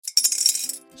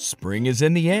Spring is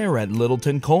in the air at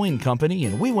Littleton Coin Company,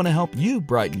 and we want to help you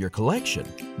brighten your collection.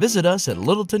 Visit us at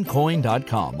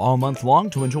littletoncoin.com all month long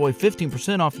to enjoy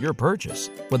 15% off your purchase.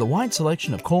 With a wide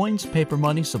selection of coins, paper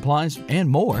money, supplies, and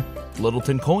more,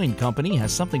 Littleton Coin Company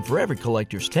has something for every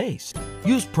collector's taste.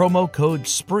 Use promo code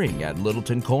SPRING at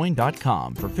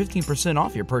littletoncoin.com for 15%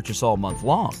 off your purchase all month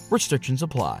long. Restrictions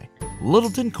apply.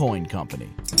 Littleton Coin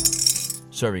Company.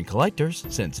 Serving collectors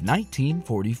since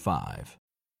 1945.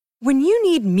 When you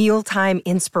need mealtime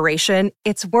inspiration,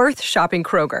 it's worth shopping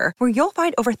Kroger, where you'll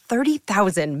find over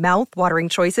 30,000 mouth-watering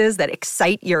choices that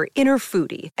excite your inner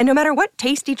foodie. And no matter what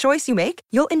tasty choice you make,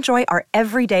 you'll enjoy our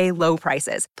everyday low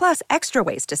prices, plus extra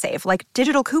ways to save, like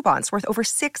digital coupons worth over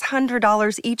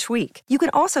 $600 each week. You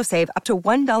can also save up to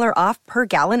 $1 off per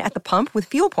gallon at the pump with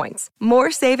fuel points.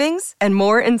 More savings and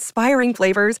more inspiring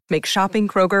flavors make shopping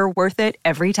Kroger worth it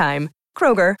every time.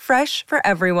 Kroger, fresh for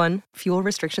everyone. Fuel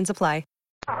restrictions apply.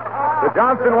 The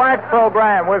Johnson Wax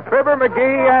Program with Fibber,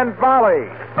 McGee, and Molly.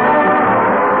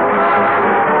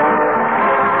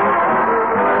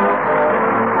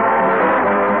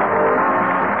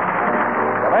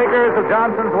 The makers of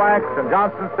Johnson's Wax and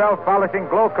Johnson's Self-Polishing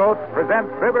Glow Coats present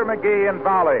Fibber, McGee, and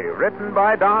Molly, written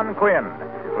by Don Quinn,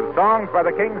 with songs by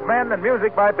the King's Men and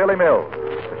music by Billy Mills.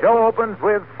 The show opens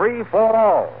with Free for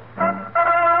All.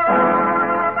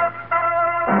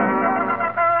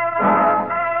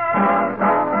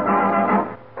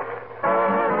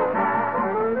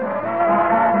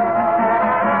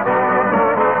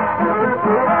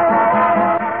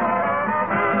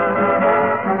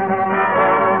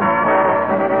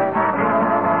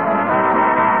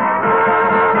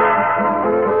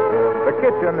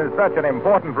 Is such an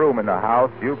important room in the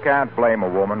house, you can't blame a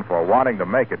woman for wanting to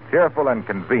make it cheerful and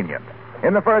convenient.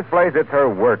 In the first place, it's her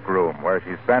workroom, where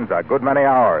she spends a good many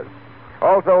hours.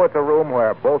 Also, it's a room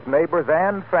where both neighbors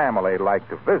and family like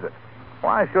to visit.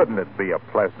 Why shouldn't it be a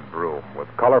pleasant room with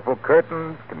colorful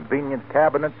curtains, convenient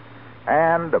cabinets,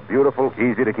 and a beautiful,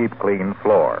 easy-to-keep clean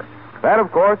floor? That,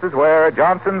 of course, is where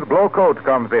Johnson's Glow Coat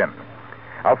comes in.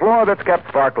 A floor that's kept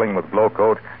sparkling with Glow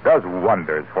Coat does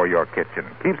wonders for your kitchen.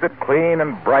 Keeps it clean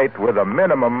and bright with a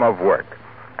minimum of work.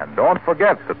 And don't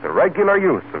forget that the regular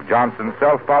use of Johnson's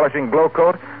Self-Polishing Glow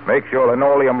Coat makes your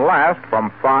linoleum last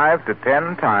from 5 to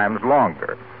 10 times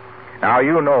longer. Now,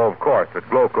 you know, of course, that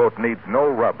Glow Coat needs no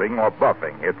rubbing or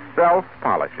buffing. It's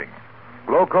self-polishing.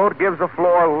 Glow Coat gives a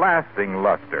floor lasting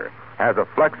luster, has a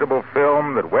flexible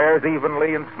film that wears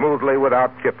evenly and smoothly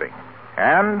without chipping.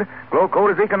 And Glow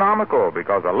Coat is economical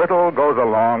because a little goes a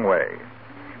long way.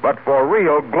 But for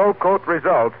real Glow Coat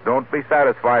results, don't be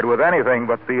satisfied with anything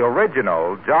but the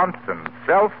original Johnson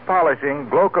Self-Polishing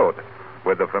Glow Coat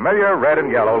with the familiar red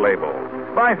and yellow label.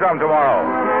 Buy some tomorrow.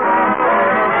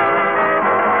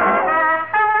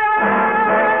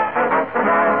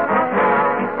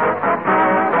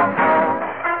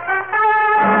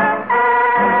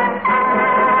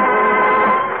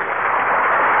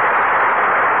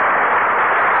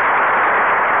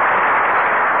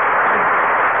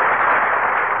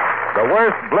 The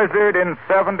worst blizzard in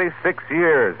 76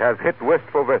 years has hit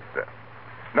Wistful Vista.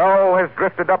 Snow has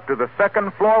drifted up to the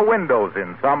second-floor windows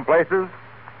in some places,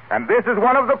 and this is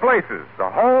one of the places, the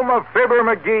home of Fibber,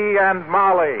 McGee, and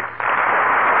Molly.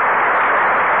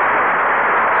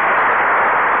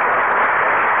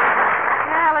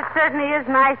 Well, it certainly is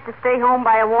nice to stay home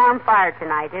by a warm fire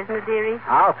tonight, isn't it, dearie?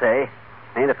 I'll say.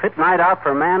 Ain't a fit night out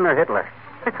for man or Hitler.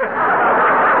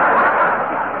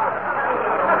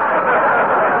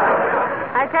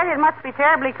 I tell you, it must be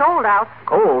terribly cold out.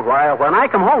 Cold? Why, when I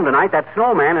come home tonight, that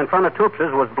snowman in front of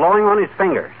Toots's was blowing on his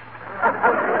fingers.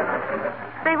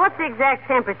 Say, what's the exact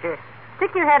temperature?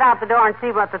 Stick your head out the door and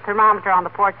see what the thermometer on the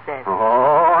porch says.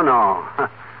 Oh, no.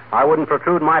 I wouldn't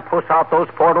protrude my puss out those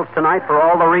portals tonight for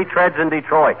all the retreads in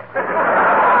Detroit.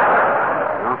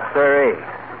 No, sirree.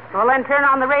 Well, then turn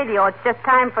on the radio. It's just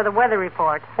time for the weather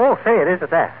report. Oh, say, it is at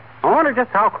that. I wonder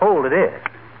just how cold it is.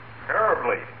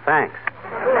 Terribly. Thanks.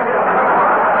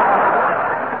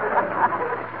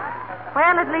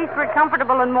 Well, at least we're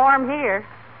comfortable and warm here.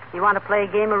 You want to play a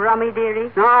game of rummy, dearie?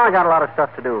 No, I got a lot of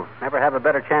stuff to do. Never have a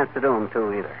better chance to do them,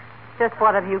 too, either. Just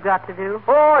what have you got to do?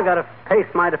 Oh, I got to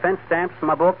paste my defense stamps in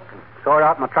my book, and sort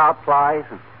out my trout flies,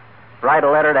 and write a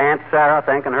letter to Aunt Sarah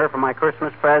thanking her for my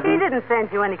Christmas present. She didn't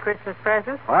send you any Christmas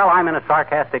presents. Well, I'm in a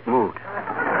sarcastic mood.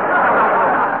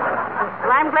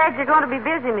 Well, I'm glad you're going to be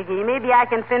busy, McGee. Maybe I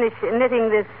can finish knitting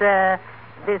this.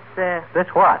 This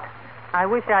what? I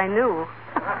wish I knew.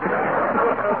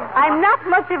 I'm not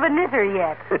much of a knitter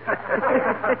yet.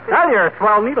 Well, you're a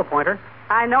swell needle pointer.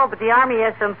 I know, but the Army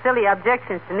has some silly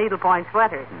objections to needlepoint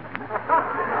sweaters.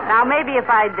 Now, maybe if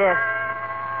I'd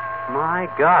My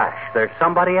gosh, there's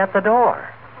somebody at the door.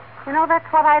 You know, that's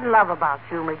what I love about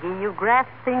you, McGee. You grasp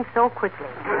things so quickly.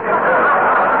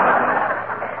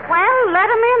 Well, let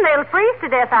 'em in. They'll freeze to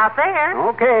death out there.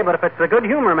 Okay, but if it's the good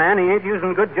humor man, he ain't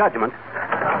using good judgment.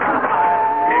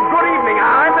 Good evening.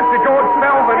 I'm Mr. George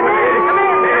Melvin. Come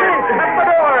in. At the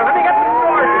door. Let me get the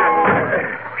door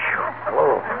shut.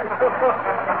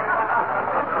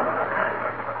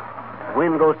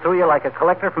 Wind goes through you like a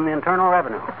collector from the Internal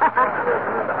Revenue.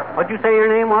 What'd you say your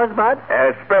name was, Bud?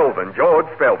 Spelvin, George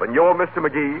Spelvin. You're Mr.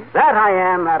 McGee? That I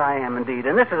am indeed.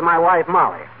 And this is my wife,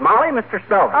 Molly. Molly, Mr.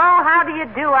 Spelvin. Oh, how do you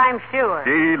do, I'm sure.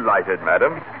 Delighted,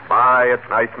 madam. My, it's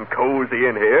nice and cozy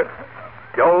in here.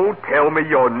 Don't tell me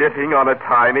you're knitting on a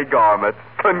tiny garment.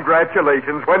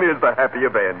 Congratulations. When is the happy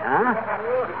event? Huh?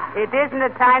 It isn't a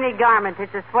tiny garment.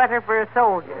 It's a sweater for a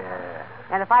soldier.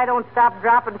 And if I don't stop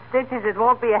dropping stitches, it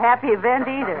won't be a happy event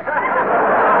either.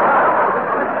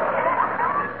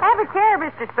 Have a chair,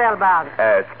 Mr. Spellbound.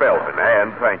 Spelvin,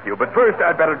 and thank you. But first,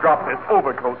 I'd better drop this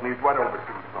overcoat and these wet overshoes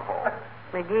in the hall.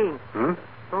 McGee.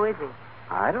 Who is he?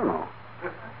 I don't know.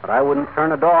 But I wouldn't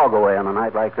turn a dog away on a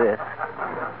night like this.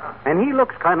 And he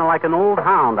looks kind of like an old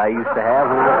hound I used to have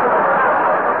when I...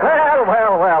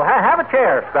 Well. Have a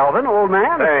chair, Spelvin, old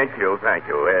man. Thank you.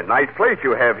 A nice place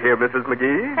you have here, Mrs.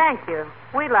 McGee. Thank you.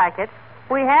 We like it.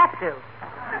 We have to.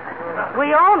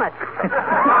 We own it.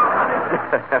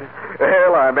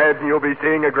 Well, I imagine you'll be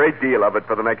seeing a great deal of it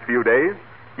for the next few days.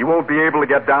 You won't be able to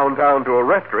get downtown to a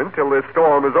restaurant till this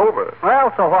storm is over.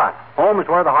 Well, so what? Home is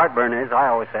where the heartburn is, I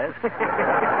always says.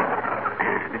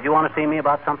 Did you want to see me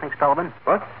about something, Spelvin?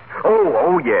 What?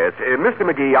 Oh, yes. Mr.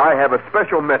 McGee, I have a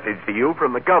special message to you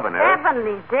from the governor.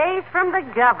 Heavenly days from the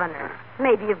governor.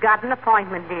 Maybe you've got an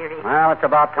appointment, dearie. Well, it's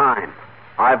about time.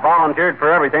 I volunteered for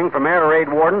everything from air raid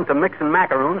warden to mixing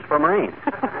macaroons for Marines.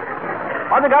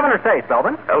 What'd the governor say,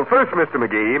 Spelvin? Well, first, Mr.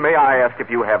 McGee, may I ask if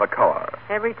you have a car?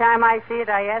 Every time I see it,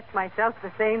 I ask myself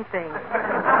the same thing.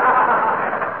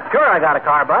 Sure, I got a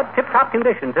car, Bud. Tip-top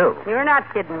condition, too. You're not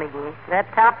kidding, McGee.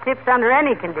 That top tip's under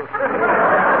any condition.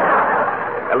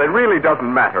 Well, it really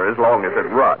doesn't matter as long as it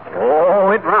runs.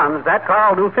 Oh, it runs. That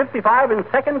car will do 55 in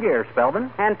second gear, Spelvin.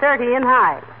 And 30 in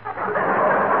high.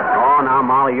 Oh, now,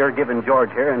 Molly, you're giving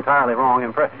George here entirely wrong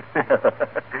impression.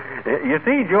 You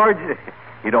see, George,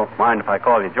 you don't mind if I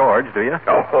call you George, do you?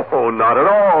 Oh, not at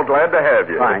all. Glad to have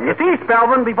you. Fine. You see,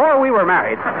 Spelvin, before we were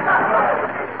married,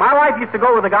 my wife used to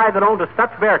go with a guy that owned a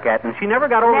Stutz Bearcat, and she never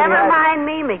got over Never mind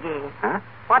me, McGee. Huh?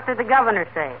 What did the governor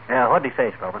say? Yeah, what'd he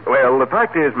say, Spelvin? Well, the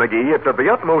fact is, McGee, it's of the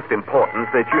utmost importance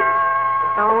that you...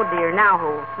 Oh, dear. Now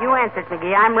who? You answered,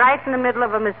 McGee. I'm right in the middle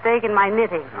of a mistake in my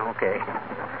knitting. Okay.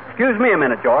 Excuse me a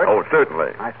minute, George. Oh,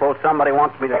 certainly. I suppose somebody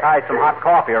wants me to tie some hot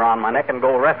coffee around my neck and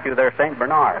go rescue their St.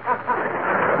 Bernard. Hello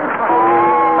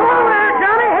there,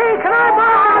 Johnny. Hey, can I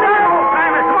borrow that old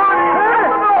timer? Come on in.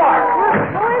 Open the door.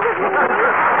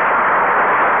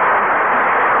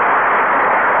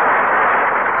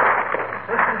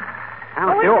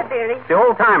 It's the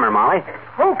old timer, Molly.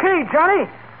 Okay, Johnny.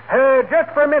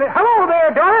 Just for a minute. Hello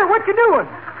there, daughter. What you doing?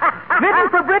 Knitting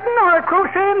for Britain or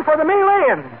crocheting for the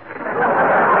Malayan?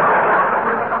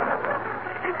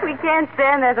 We can't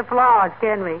stand that applause,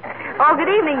 can we? Oh, good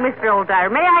evening, Mr.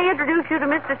 Oldtimer. May I introduce you to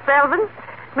Mr. Spelvin?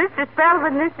 Mr.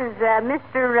 Spelvin, this is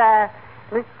Mr.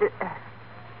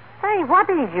 Hey, what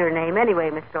is your name anyway,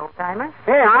 Mr. Oldtimer?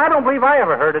 Hey, I don't believe I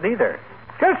ever heard it either.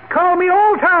 Just call me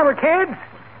old timer, kids.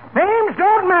 Names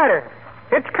don't matter.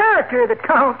 It's character that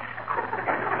counts.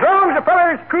 As long as the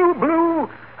feller's true blue,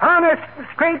 honest,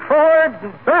 straightforward,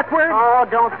 backward. Oh,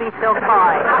 don't be so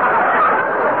coy.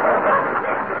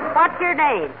 What's your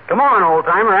name? Come on, old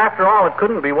timer. After all, it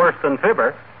couldn't be worse than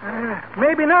Fibber.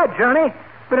 Maybe not, Johnny,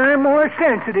 but I'm more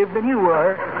sensitive than you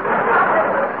are.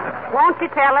 Won't you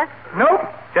tell us? Nope.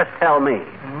 Just tell me.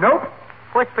 Nope.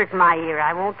 Whisper to my ear.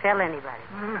 I won't tell anybody.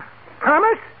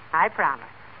 Promise? I promise.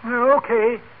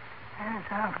 Okay.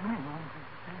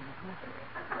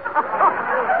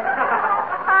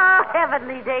 Oh,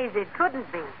 heavenly days, it couldn't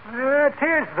be. It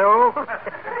is, though.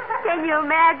 Can you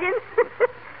imagine?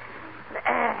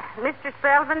 Mr.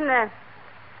 Spelvin,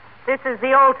 this is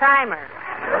the old timer.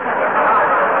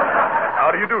 How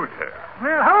do you do, sir?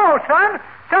 Well, hello, son.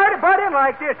 Sorry to butt in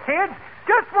like this, kids.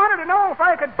 Just wanted to know if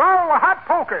I could borrow a hot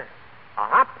poker. A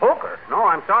hot poker? No,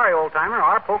 I'm sorry, old timer.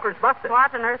 Our poker's busted.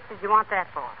 What on earth did you want that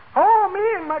for? Oh, me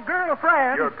and my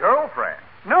girlfriend. Your girlfriend?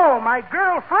 No, my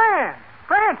girlfriend,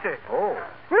 Frances. Oh.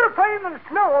 We were playing in the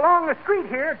snow along the street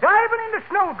here, diving into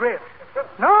snowdrifts.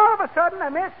 And all of a sudden, I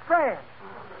missed Fran.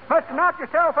 Must have knocked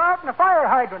yourself out in a fire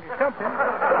hydrant or something.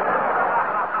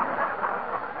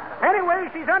 Anyway,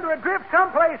 she's under a drift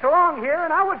someplace along here,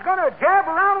 and I was going to jab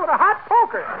around with a hot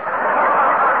poker.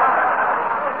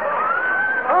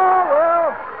 Oh,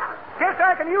 well, guess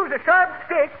I can use a sharp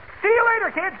stick. See you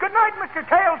later, kids. Good night, Mr.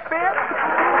 Tailspin.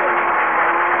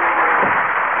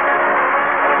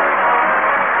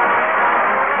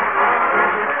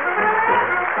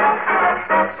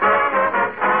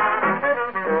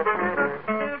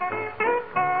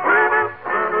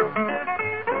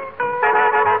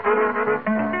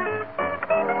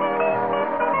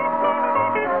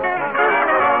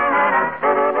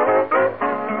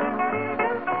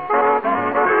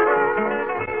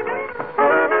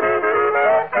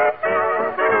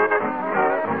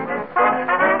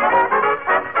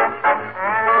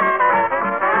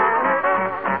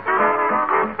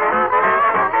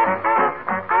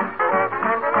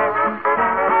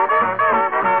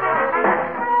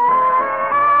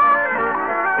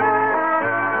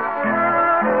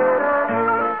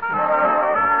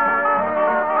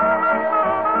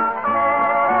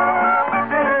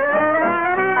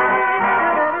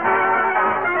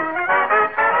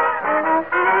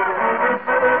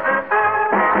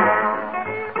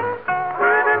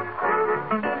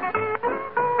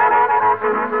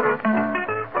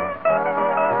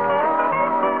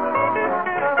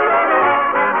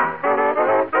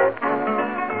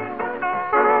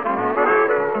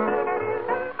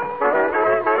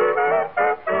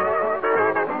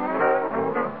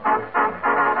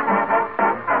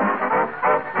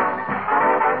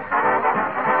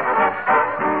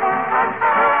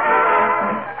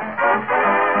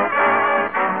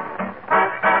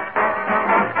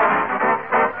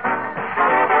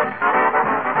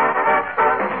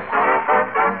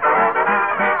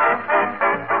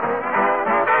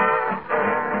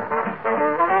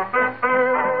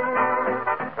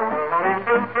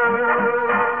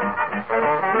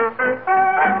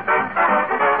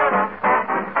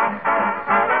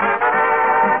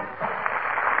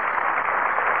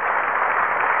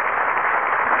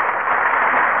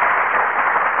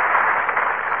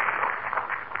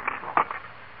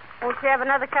 Won't you have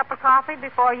another cup of coffee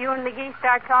before you and McGee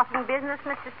start talking business,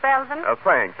 Mr. Spelvin?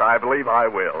 Thanks. I believe I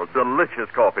will. Delicious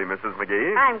coffee, Mrs.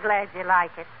 McGee. I'm glad you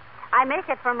like it. I make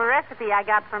it from a recipe I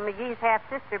got from McGee's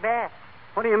half-sister, Beth.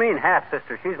 What do you mean,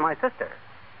 half-sister? She's my sister.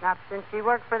 Not since she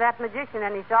worked for that magician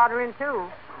and he sawed her in two.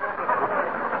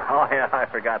 Oh, yeah, I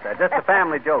forgot that. Just a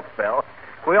family joke, Spell.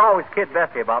 We always kid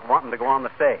Bessie about wanting to go on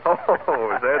the stage. Oh,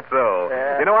 is that so?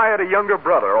 Yeah. You know, I had a younger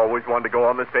brother always wanted to go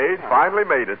on the stage. Finally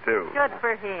made it, too. Good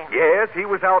for him. Yes, he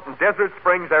was out in Desert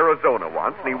Springs, Arizona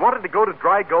once, and he wanted to go to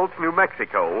Dry Gulch, New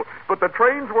Mexico, but the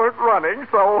trains weren't running,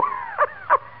 so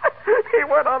he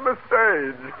went on the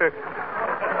stage.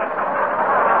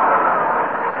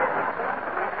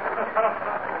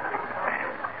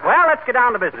 Well, let's get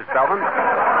down to business, Spelvin.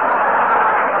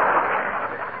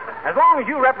 As long as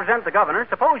you represent the governor,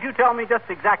 suppose you tell me just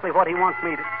exactly what he wants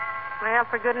me to... Well,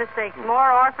 for goodness sake,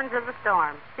 more orphans of the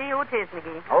storm. See who it is,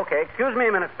 McGee. Okay, excuse me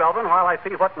a minute, Spelvin, while I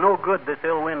see what no good this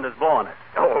ill wind is blowing us.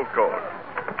 Oh, of course.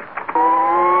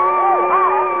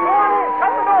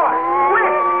 Shut the door!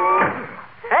 Quick!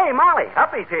 Hey, Molly,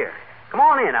 Uppy's here. Come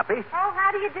on in, Uppy. Oh,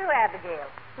 how do you do, Abigail?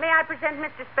 May I present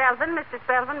Mr. Spelvin,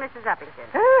 Mrs. Uppington?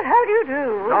 Oh, how do you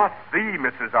do? Not the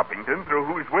Mrs. Uppington through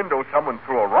whose window someone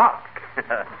threw a rock.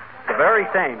 The very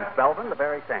same, Spelvin, the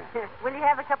very same. Will you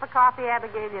have a cup of coffee,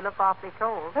 Abigail? You look awfully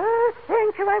cold. Oh,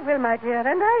 thank you, I will, my dear,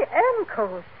 and I am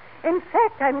cold. In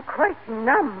fact, I'm quite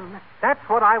numb. That's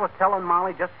what I was telling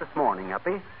Molly just this morning,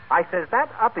 Uppy. I says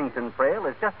that Uppington trail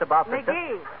is just about the...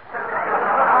 McGee.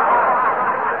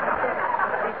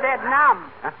 He said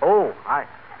numb. Oh,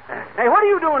 Hey, what are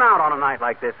you doing out on a night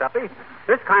like this, Uppy?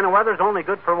 This kind of weather's only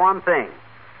good for one thing.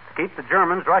 To keep the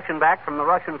Germans rushing back from the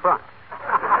Russian front.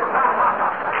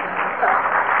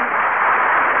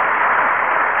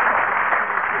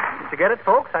 Did you get it,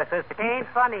 folks? I says to keep... Ain't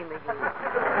funny, McGee.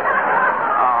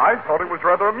 I thought it was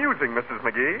rather amusing, Mrs.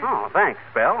 McGee. Oh, thanks,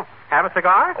 Spell. Have a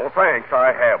cigar? Oh, thanks.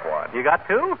 I have one. You got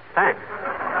two? Thanks.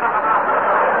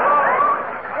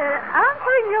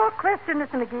 Answering your question, Miss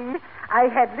McGee, I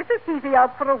had little Fifi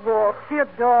out for a walk. She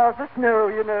adores the snow,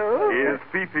 you know. Is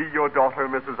Fifi your daughter,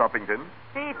 Mrs. Uppington?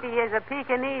 Fifi is a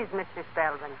Pekingese, Mr.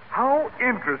 Spelvin. How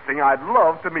interesting. I'd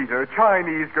love to meet her.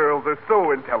 Chinese girls are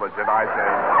so intelligent, I think.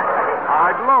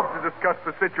 I'd love to discuss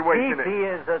the situation. Fifi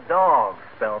is a dog,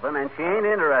 Spelvin, and she ain't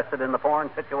interested in the foreign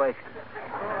situation.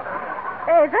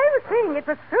 As I was saying, it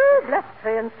was so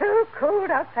blustery and so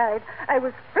cold outside, I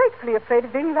was frightfully afraid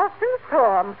of being lost in the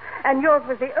storm. And yours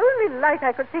was the only light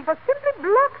I could see, for simply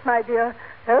blocks, my dear.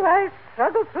 So I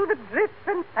struggled through the drifts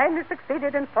and finally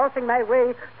succeeded in forcing my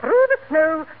way through the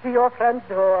snow to your front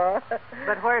door.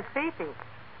 But where's Fifi?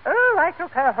 Oh, I took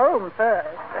her home first.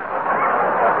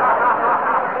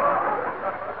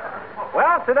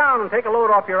 Well, sit down and take a load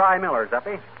off your eye millers,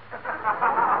 Uppy.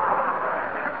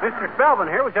 Mr. Spelvin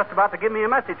here was just about to give me a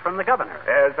message from the governor.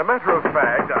 As a matter of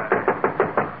fact,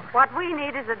 What we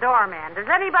need is a doorman. Does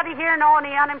anybody here know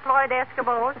any unemployed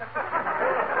Eskimos?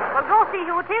 Well, go see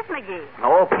who it is, McGee.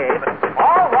 Okay, but...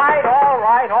 All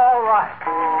right.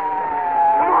 Come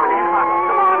on in, Martin.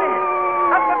 Come on in.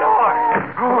 Shut the door.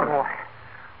 Oh, boy.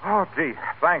 Oh, gee.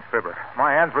 Thanks, Fibber.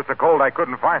 My hands were so cold I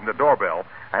couldn't find the doorbell.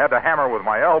 I had to hammer with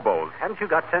my elbows. Haven't you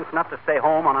got sense enough to stay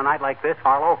home on a night like this,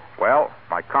 Harlow? Well,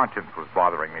 my conscience was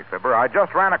bothering me, Fibber. I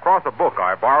just ran across a book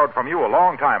I borrowed from you a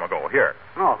long time ago. Here.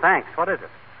 Oh, thanks. What is it?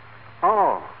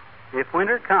 Oh, If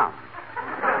Winter Comes.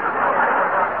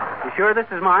 You sure this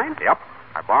is mine? Yep.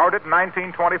 I borrowed it in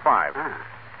 1925. Ah.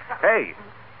 Hey,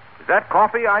 is that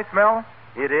coffee I smell?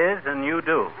 It is, and you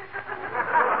do.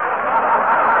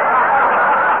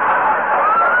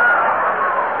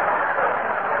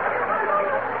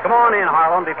 Come on in,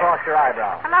 Harlow, and defrost your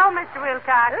eyebrows. Hello, Mr.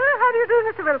 Wilcox. How do you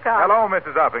do, Mr. Wilcox? Hello,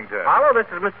 Mrs. Uppington. Harlow, this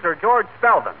is Mr. George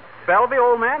Spelvin. Spelvy,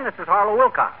 old man, this is Harlow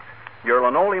Wilcox, your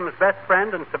linoleum's best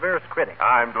friend and severest critic.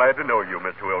 I'm glad to know you,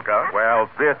 Mr. Wilcox. Well,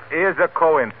 this is a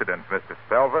coincidence, Mr.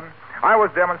 Spelvin. I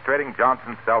was demonstrating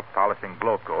Johnson's self-polishing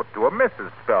glow coat to a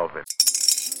Mrs. Spelvin.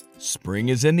 Spring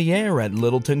is in the air at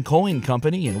Littleton Coin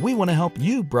Company, and we want to help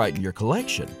you brighten your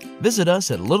collection. Visit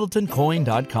us at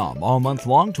littletoncoin.com all month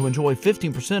long to enjoy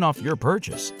 15% off your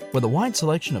purchase. With a wide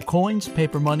selection of coins,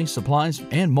 paper money, supplies,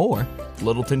 and more,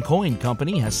 Littleton Coin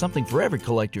Company has something for every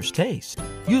collector's taste.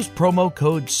 Use promo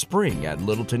code SPRING at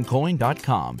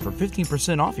littletoncoin.com for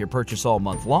 15% off your purchase all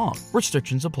month long.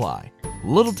 Restrictions apply.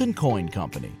 Littleton Coin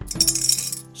Company.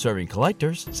 Serving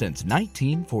collectors since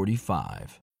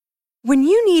 1945. When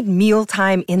you need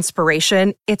mealtime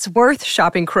inspiration, it's worth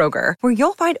shopping Kroger, where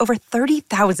you'll find over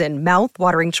 30,000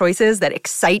 mouth-watering choices that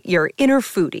excite your inner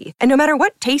foodie. And no matter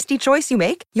what tasty choice you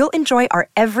make, you'll enjoy our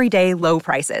everyday low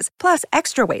prices, plus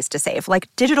extra ways to save, like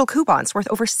digital coupons worth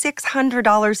over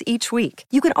 $600 each week.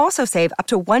 You can also save up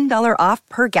to $1 off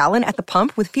per gallon at the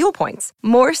pump with fuel points.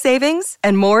 More savings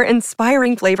and more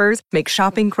inspiring flavors make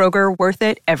shopping Kroger worth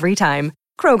it every time.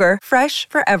 Kroger, fresh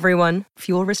for everyone.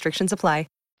 Fuel restrictions apply.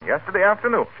 Yesterday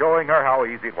afternoon, showing her how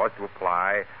easy it was to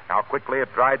apply, how quickly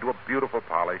it dried to a beautiful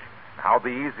polish, and how the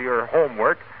easier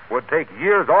homework would take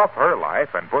years off her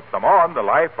life and put them on the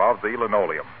life of the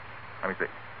linoleum. Let me see.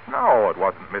 No, it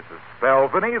wasn't Mrs.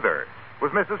 Spelvin either. It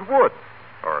was Mrs. Woods.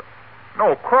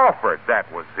 No, Crawford.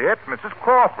 That was it. Mrs.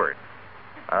 Crawford.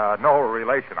 No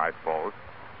relation, I suppose.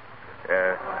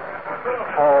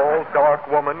 Tall, dark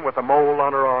woman with a mole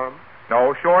on her arm.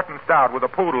 No, short and stout with a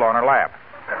poodle on her lap.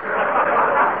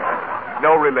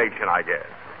 No relation, I guess.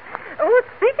 Oh,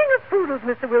 speaking of poodles,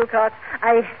 Mr. Wilcox,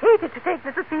 I hated to take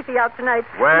Mrs. Fifi out tonight.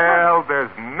 Well,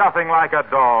 there's nothing like a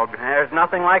dog. There's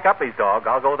nothing like Uppy's dog.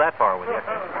 I'll go that far with you.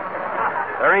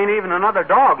 There ain't even another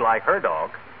dog like her dog.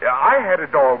 Yeah, I had a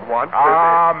dog once.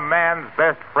 Man's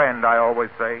best friend, I always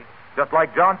say. Just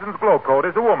like Johnson's glow coat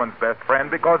is a woman's best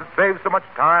friend because it saves so much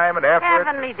time and effort.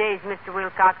 Heavenly days, Mr.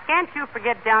 Wilcox. Can't you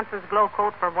forget Johnson's glow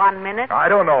coat for 1 minute? I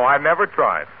don't know. I've never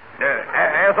tried.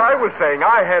 As I was saying,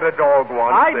 I had a dog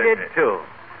once. I did, too.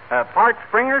 Part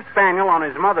Springer Spaniel on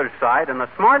his mother's side and the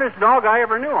smartest dog I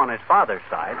ever knew on his father's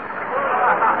side.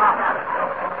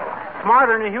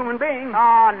 Smarter than a human being.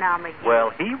 Oh, now, McGee.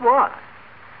 Well, he was.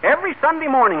 Every Sunday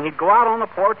morning, he'd go out on the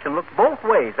porch and look both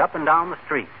ways up and down the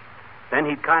street. Then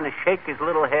he'd kind of shake his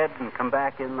little head and come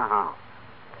back in the house.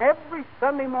 Every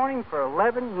Sunday morning for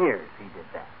 11 years he did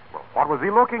that. Well, what was he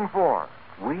looking for?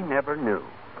 We never knew.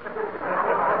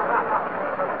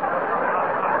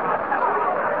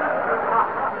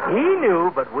 He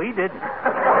knew, but we didn't.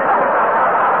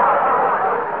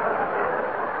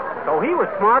 So he was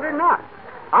smarter than us.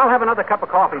 I'll have another cup of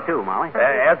coffee, too, Molly.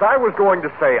 As I was going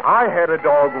to say, I had a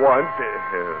dog once.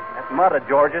 That mud of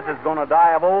George's is going to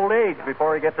die of old age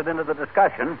before he gets it into the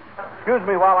discussion. Excuse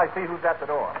me while I see who's at the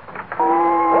door.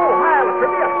 Oh, man,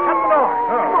 Trivia, shut the door.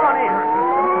 Come on in.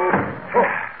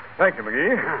 Thank you,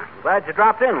 McGee. Glad you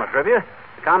dropped in, Latrivia.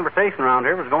 The conversation around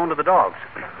here was going to the dogs.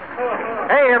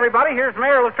 Hey, everybody, here's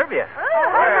Mayor Latrivia.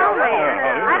 Hello,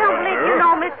 Mayor. I don't believe you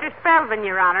know Mr. Spelvin,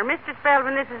 Your Honor. Mr.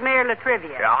 Spelvin, this is Mayor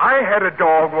Latrivia. Yeah, I had a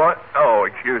dog once. Oh,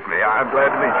 excuse me. I'm glad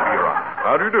to meet you, Your Honor.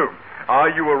 How do you do? Are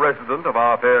you a resident of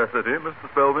our fair city, Mr.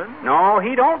 Spelvin? No,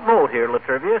 he don't vote here,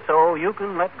 Latrivia, so you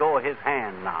can let go of his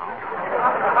hand now.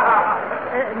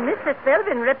 Mr.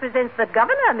 Spelvin represents the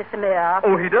governor, Mr. Mayor.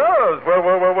 Oh, he does? Well.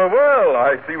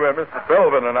 I see where Mr.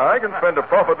 Spelvin and I can spend a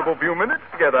profitable few minutes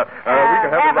together. We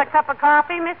can have a cup of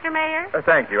coffee, Mr. Mayor?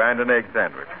 Thank you, and an egg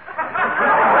sandwich.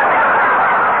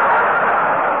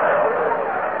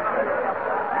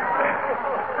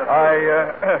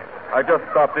 I just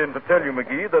stopped in to tell you,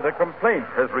 McGee, that a complaint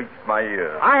has reached my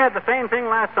ears. I had the same thing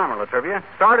last summer, Latrivia.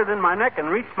 Started in my neck and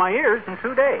reached my ears in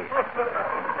 2 days.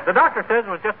 The doctor says it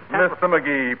was just a Mr.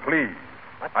 McGee, please.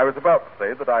 I was about to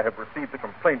say that I have received a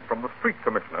complaint from the street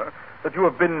commissioner that you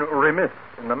have been remiss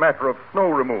in the matter of snow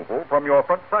removal from your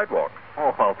front sidewalk.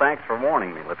 Oh, well, thanks for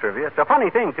warning me, Latrivia. It's a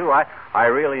funny thing, too. I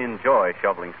really enjoy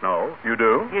shoveling snow. You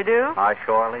do? You do? I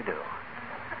surely do.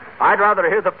 I'd rather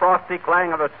hear the frosty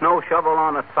clang of a snow shovel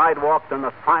on a sidewalk than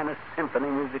the finest symphony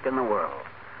music in the world.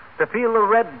 To feel the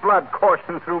red blood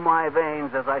coursing through my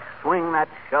veins as I swing that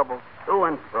shovel to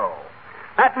and fro.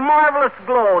 That marvelous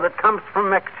glow that comes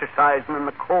from exercising in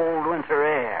the cold winter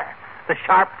air. The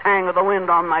sharp tang of the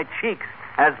wind on my cheeks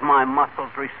as my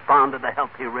muscles respond to the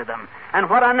healthy rhythm. And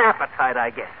what an appetite I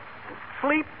get.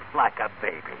 Sleep like a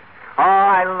baby. Oh,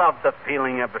 I love the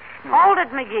feeling of a snow. Hold it,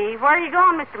 McGee. Where are you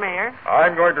going, Mr. Mayor?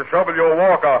 I'm going to shovel your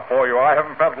walk-off for you. I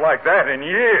haven't felt like that in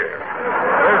years.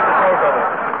 There's the snow shovel.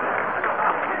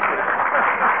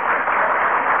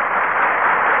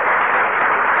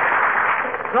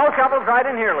 Snow shovel's right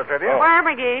in here, Latrivia. Where,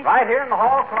 McGee? Right here in the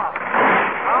hall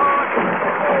closet.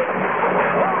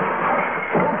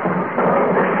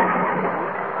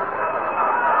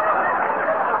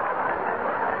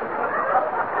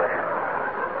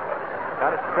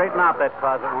 Got to straighten out that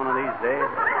closet one of these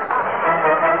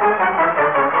days.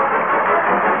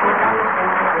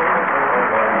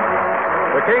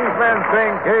 The King's Men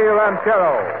sing Gay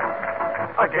Ranchero.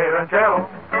 A gay ranchero,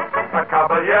 a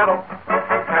caballero,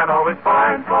 can always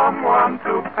find someone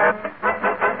to pet.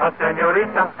 A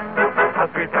senorita, a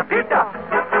sweet pepita,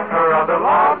 her other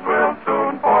loves will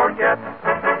soon forget.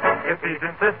 If he's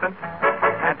insistent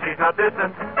and she's not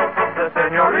distant, the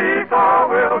senorita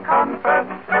will confess.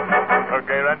 A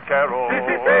gay ranchero, a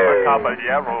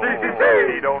caballero,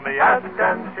 he'd only ask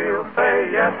and she'll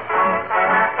say yes.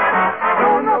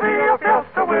 Soon there'll be a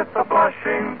fiesta with a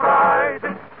blushing bride,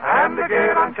 and the gay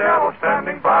ranchero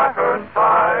standing by her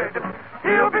side.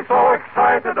 He'll be so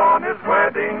excited on his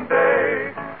wedding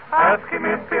day. Ask him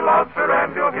if he loves her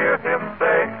and you'll hear him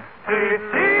say, Si,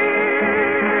 si,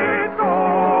 tu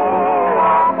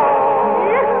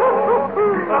amor,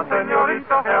 la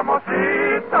señorita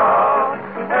hermosita,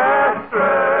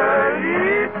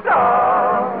 estrellita.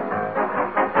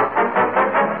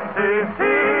 Si,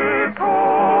 si, tu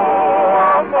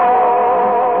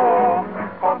amor,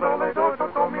 cuando le doy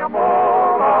todo mi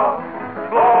amor,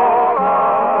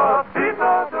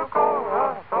 Florecita del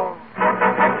corazón.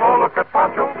 Oh, look at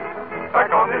Pancho,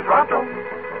 back on his rancho,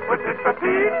 with his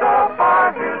Pepita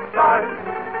by his side.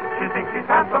 She thinks he's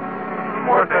handsome,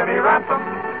 worth any ransom.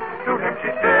 To him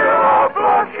she's still a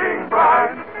blushing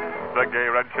bride. the gay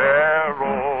ranchero,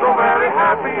 So very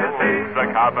happy is he, the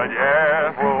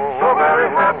caballero, so very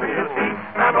happy is he,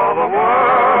 and all the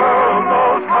world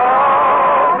knows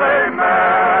how they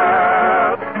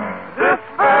met. This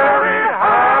very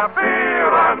happy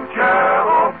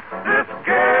ranchero, this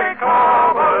gay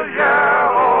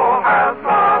caballero has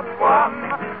not one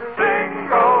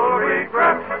single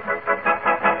regret.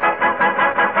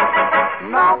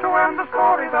 Now to end the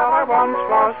story that I once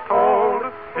was told,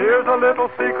 here's a little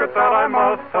secret that I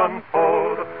must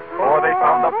unfold, for they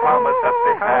found the promise that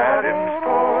they had in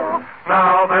store.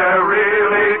 Now they're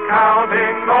really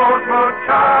counting those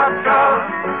muchachas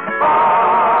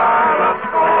by the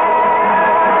score.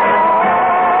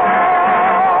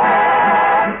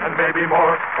 And maybe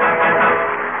more.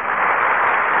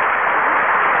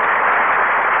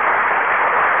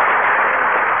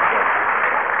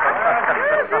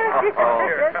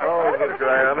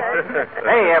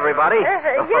 Hey, everybody. Yes,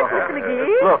 Mr.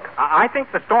 McGee? Look, I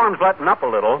think the storm's letting up a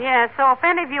little. Yeah, so if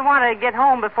any of you want to get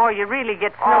home before you really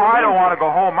get snowed Oh, I in- don't want to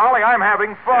go home, Molly. I'm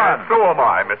having fun. So am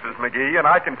I, Mrs. McGee, and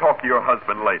I can talk to your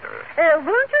husband later.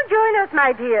 Won't you join us,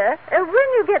 my dear, when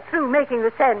you get through making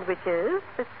the sandwiches?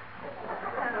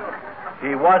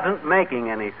 He wasn't making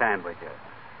any sandwiches.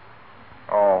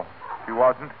 Oh, she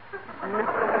wasn't?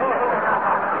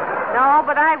 No,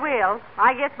 but I will.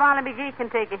 I guess Molly McGee can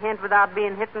take a hint without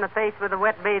being hit in the face with a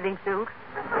wet bathing suit.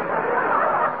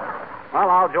 Well,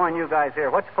 I'll join you guys here.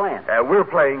 What you playing? We're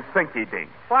playing Thinky Dink.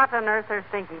 What on earth are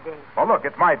Thinky Dink? Well, look,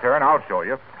 it's my turn. I'll show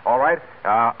you. All right.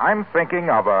 I'm thinking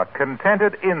of a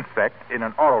contented insect in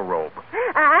an auto robe.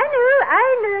 I knew.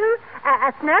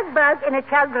 A snug bug in a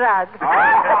chug rug.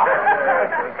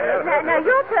 Now,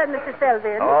 your turn, Mr.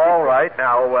 Selvin. All right.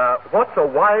 Now, what's a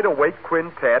wide-awake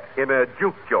quintet in a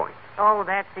juke joint? Oh,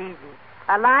 that's easy.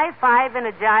 A live five and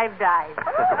a jive dive.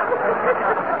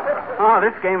 Oh,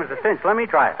 this game is a cinch. Let me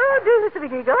try it. Oh, do, Mr.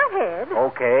 McGee. Go ahead.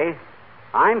 Okay.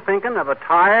 I'm thinking of a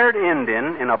tired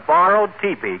Indian in a borrowed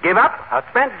teepee. Give up, a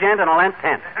spent gent in a lent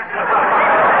tent.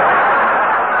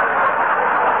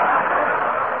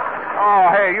 Oh,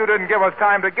 hey, you didn't give us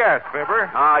time to guess,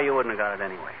 Fibber. Oh, you wouldn't have got it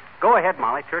anyway. Go ahead,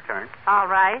 Molly. It's your turn. All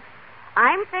right.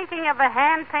 I'm thinking of a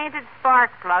hand-painted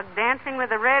spark plug dancing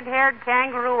with a red-haired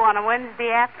kangaroo on a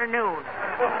Wednesday afternoon.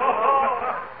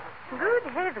 Good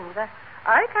heavens.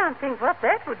 I can't think what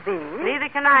that would be. Neither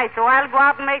can I, so I'll go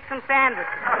out and make some sandwiches.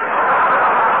 Go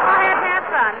ahead and have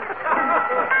fun.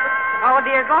 Oh,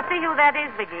 dear, go see who that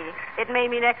is, McGee. It may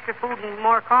mean extra food and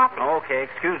more coffee. Okay,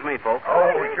 excuse me, folks.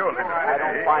 Oh, sure. I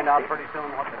don't find out pretty soon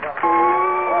what the hell.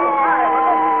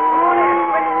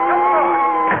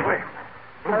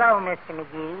 Hello, Mr.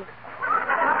 McGee.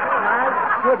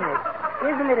 My goodness.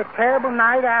 Isn't it a terrible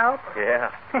night out?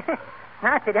 Yeah.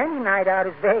 Not that any night out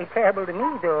is very terrible to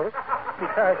me, though,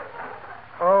 because...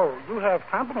 Oh, you have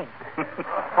company.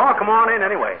 Oh, come on in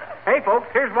anyway. Hey, folks,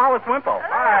 here's Wallace Wimple.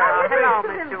 Hello,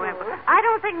 Mr. Wimple. I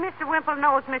don't think Mr. Wimple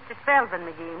knows Mr. Spelvin,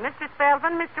 McGee. Mr.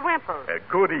 Spelvin, Mr. Wimple.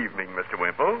 Good evening, Mr.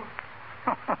 Wimple.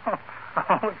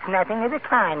 Oh, it's nothing of the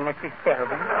kind, Mr.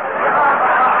 Spelvin.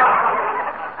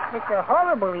 It's a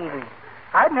horrible evening.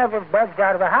 I'd never have buzzed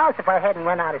out of the house if I hadn't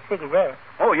run out of cigarettes.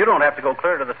 Oh, you don't have to go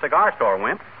clear to the cigar store,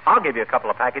 Wimp. I'll give you a couple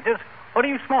of packages. What do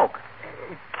you smoke?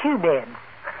 Cubebs.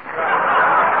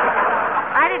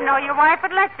 I didn't know your wife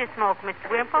would let you smoke, Mr.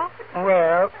 Wimple.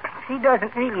 Well, she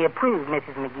doesn't really approve,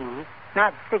 Mrs. McGee.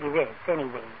 Not cigarettes,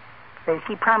 anyway. So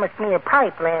she promised me a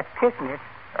pipe last Christmas.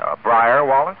 Briar,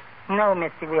 Wallace? No,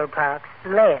 Mr. Wilcox.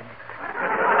 Lead.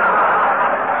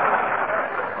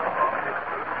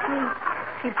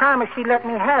 She promised she'd let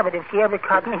me have it if she ever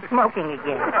caught me smoking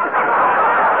again.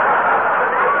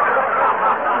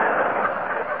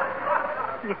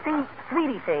 You see,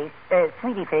 Sweetie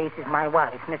Face is my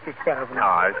wife, Mrs. Selvin. Oh,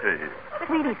 I see.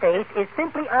 Sweetie Face is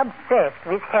simply obsessed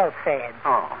with health fads.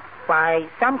 Oh. Why,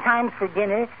 sometimes for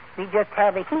dinner, we just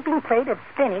have a heaping plate of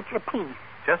spinach apiece.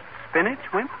 Just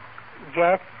spinach, Wimp?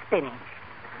 Just spinach.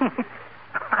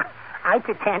 I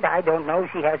pretend I don't know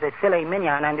she has a filet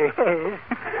mignon under hers.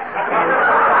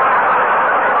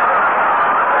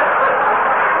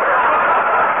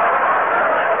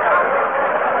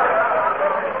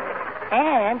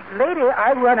 And later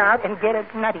I run out and get a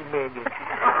nutty burger.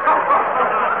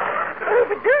 Oh,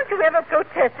 but don't you ever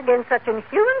protest against such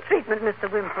inhuman treatment, Mr.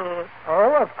 Wimple?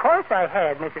 Oh, of course I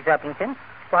had, Mrs. Uppington.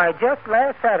 Why, just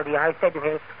last Saturday I said to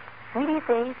her, Sweetie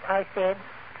Face, I said,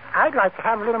 I'd like to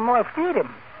have a little more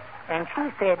freedom. And she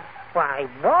said, why,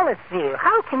 Wallace, dear,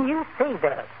 how can you say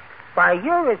that? Why,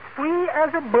 you're as free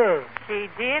as a bird. She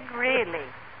did, really?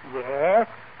 Yes.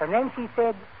 And then she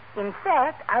said, in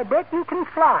fact, I bet you can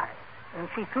fly. And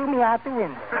she threw me out the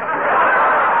window.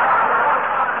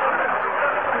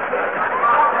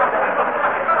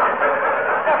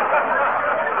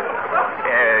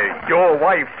 Your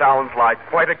wife sounds like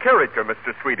quite a character,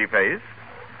 Mr. Sweetie Face.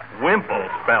 Wimple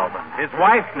Spelman. His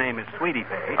wife's name is Sweetie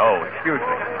Face. Oh, excuse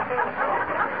me.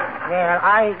 Well,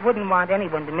 I wouldn't want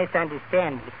anyone to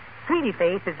misunderstand me. Sweetie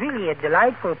Face is really a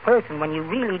delightful person when you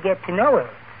really get to know her.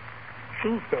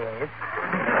 She says.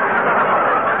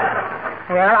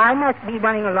 Well, I must be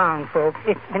running along, folks.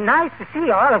 It's been nice to see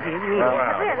all of you.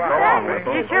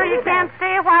 You sure you can't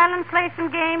stay a while and play some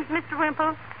games, Mr.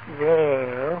 Wimple?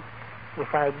 Well,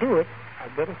 if I do it,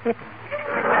 I'd better hit him.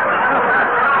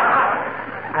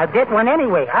 I bet one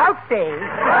anyway. I'll stay.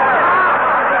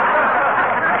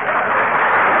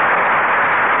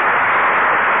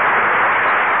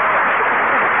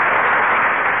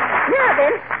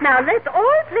 Now, let's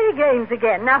all play games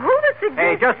again. Now, who was the...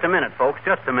 Hey, just a minute, folks.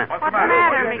 Just a minute. What's the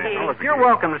matter, McGee? Look, you're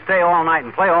welcome to stay all night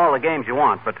and play all the games you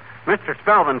want, but Mr.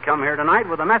 Spelvin come here tonight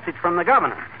with a message from the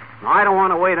governor. Now, I don't want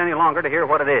to wait any longer to hear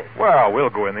what it is. Well, we'll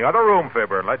go in the other room,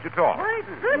 Fibber, and let you talk.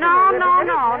 No.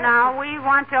 Now, we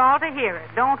want you all to hear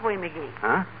it, don't we, McGee?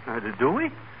 Huh? Do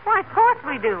we? Why, of course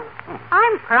we do.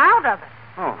 I'm proud of it.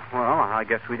 Oh, well, I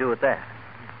guess we do at that.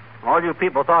 All you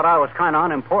people thought I was kind of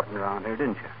unimportant around here,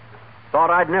 didn't you? Thought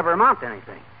I'd never amount to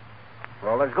anything.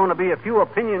 Well, there's going to be a few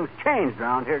opinions changed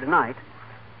around here tonight.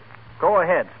 Go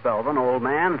ahead, Spelvin, old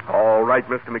man. All right,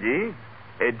 Mr. McGee.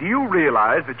 Do you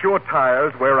realize that your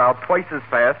tires wear out twice as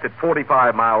fast at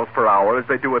 45 miles per hour as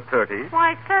they do at 30?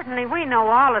 Why, certainly, we know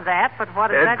all of that, but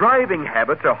what is that? Driving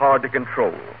habits are hard to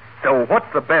control. So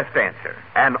what's the best answer?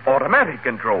 An automatic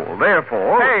control.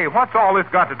 Therefore... Hey, what's all this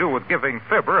got to do with giving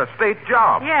Fibber a state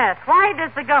job? Yes, why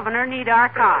does the governor need our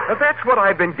car? That's what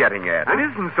I've been getting at. It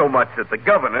isn't so much that the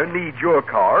governor needs your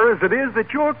car as it is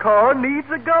that your car needs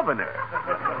a governor.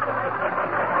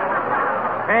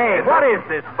 Hey, what is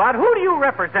this, Bud? Who do you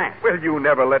represent? Well, you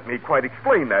never let me quite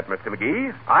explain that, Mr.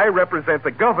 McGee. I represent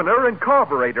the Governor and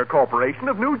Carburetor Corporation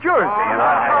of New Jersey, and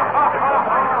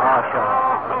Oh, shut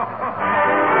up.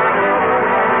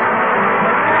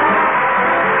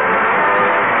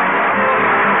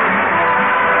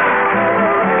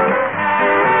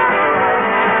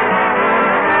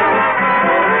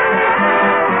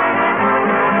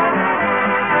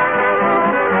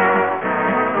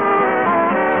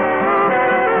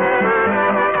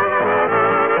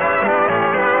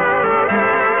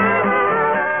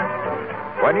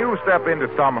 When you step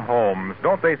into some homes,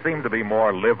 don't they seem to be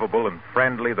more livable and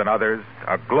friendly than others,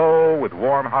 aglow with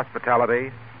warm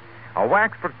hospitality? A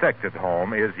wax-protected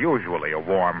home is usually a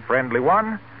warm, friendly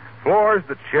one. Floors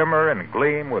that shimmer and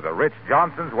gleam with a rich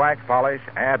Johnson's wax polish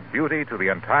add beauty to the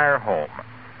entire home.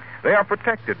 They are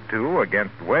protected, too,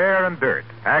 against wear and dirt,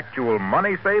 actual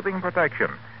money-saving protection,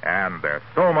 and they're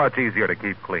so much easier to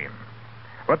keep clean.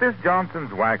 But this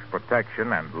Johnson's wax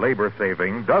protection and labor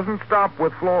saving doesn't stop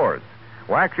with floors.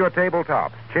 Wax your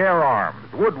tabletops, chair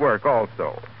arms, woodwork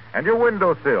also, and your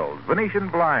windowsills, Venetian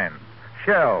blinds,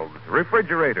 shelves,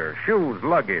 refrigerator, shoes,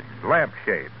 luggage,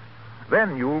 lampshades.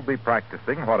 Then you'll be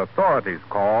practicing what authorities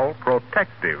call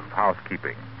protective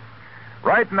housekeeping.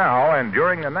 Right now and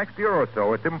during the next year or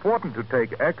so, it's important to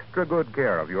take extra good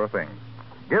care of your things.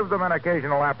 Give them an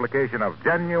occasional application of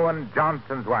genuine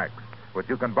Johnson's wax, which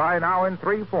you can buy now in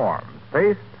 3 forms: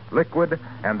 paste, liquid,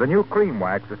 and the new cream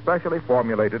wax especially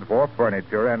formulated for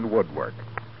furniture and woodwork.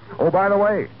 Oh, by the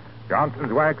way,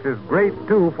 Johnson's wax is great,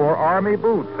 too, for Army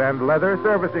boots and leather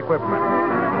service equipment.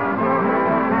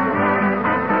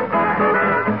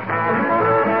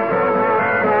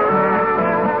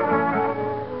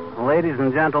 Ladies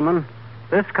and gentlemen,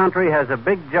 this country has a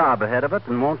big job ahead of it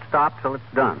and won't stop till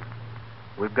it's done.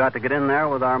 We've got to get in there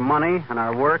with our money and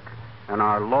our work and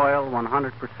our loyal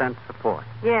 100% support.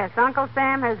 Yes, Uncle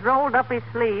Sam has rolled up his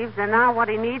sleeves, and now what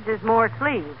he needs is more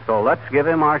sleeves. So let's give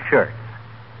him our shirts.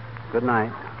 Good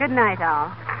night. Good night,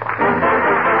 Al.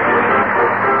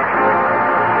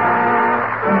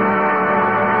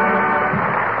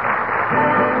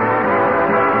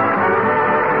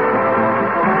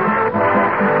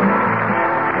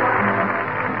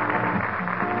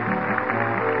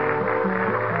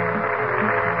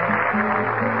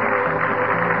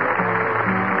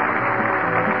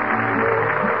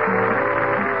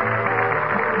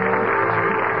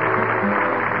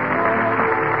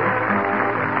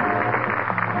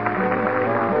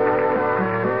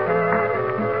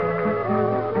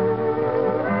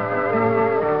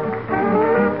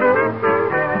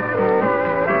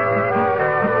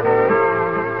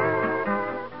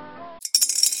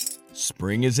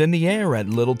 Spring is in the air at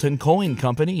Littleton Coin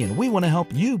Company, and we want to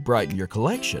help you brighten your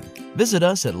collection. Visit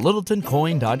us at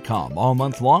littletoncoin.com all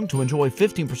month long to enjoy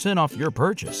 15% off your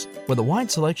purchase. With a wide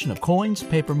selection of coins,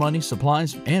 paper money,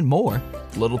 supplies, and more,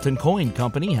 Littleton Coin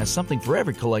Company has something for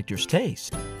every collector's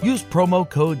taste. Use promo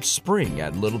code SPRING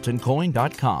at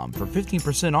littletoncoin.com for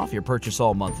 15% off your purchase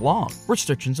all month long.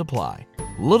 Restrictions apply.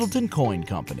 Littleton Coin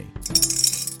Company.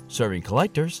 Serving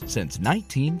collectors since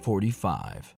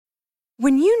 1945.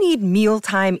 When you need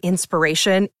mealtime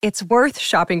inspiration, it's worth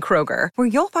shopping Kroger, where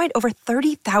you'll find over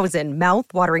 30,000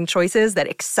 mouth-watering choices that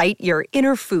excite your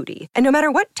inner foodie. And no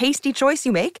matter what tasty choice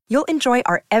you make, you'll enjoy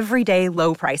our everyday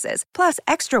low prices, plus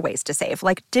extra ways to save,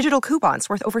 like digital coupons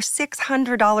worth over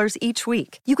 $600 each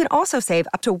week. You can also save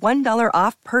up to $1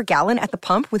 off per gallon at the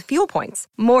pump with fuel points.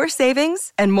 More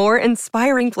savings and more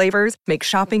inspiring flavors make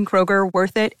shopping Kroger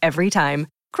worth it every time.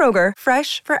 Kroger,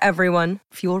 fresh for everyone.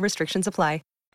 Fuel restrictions apply.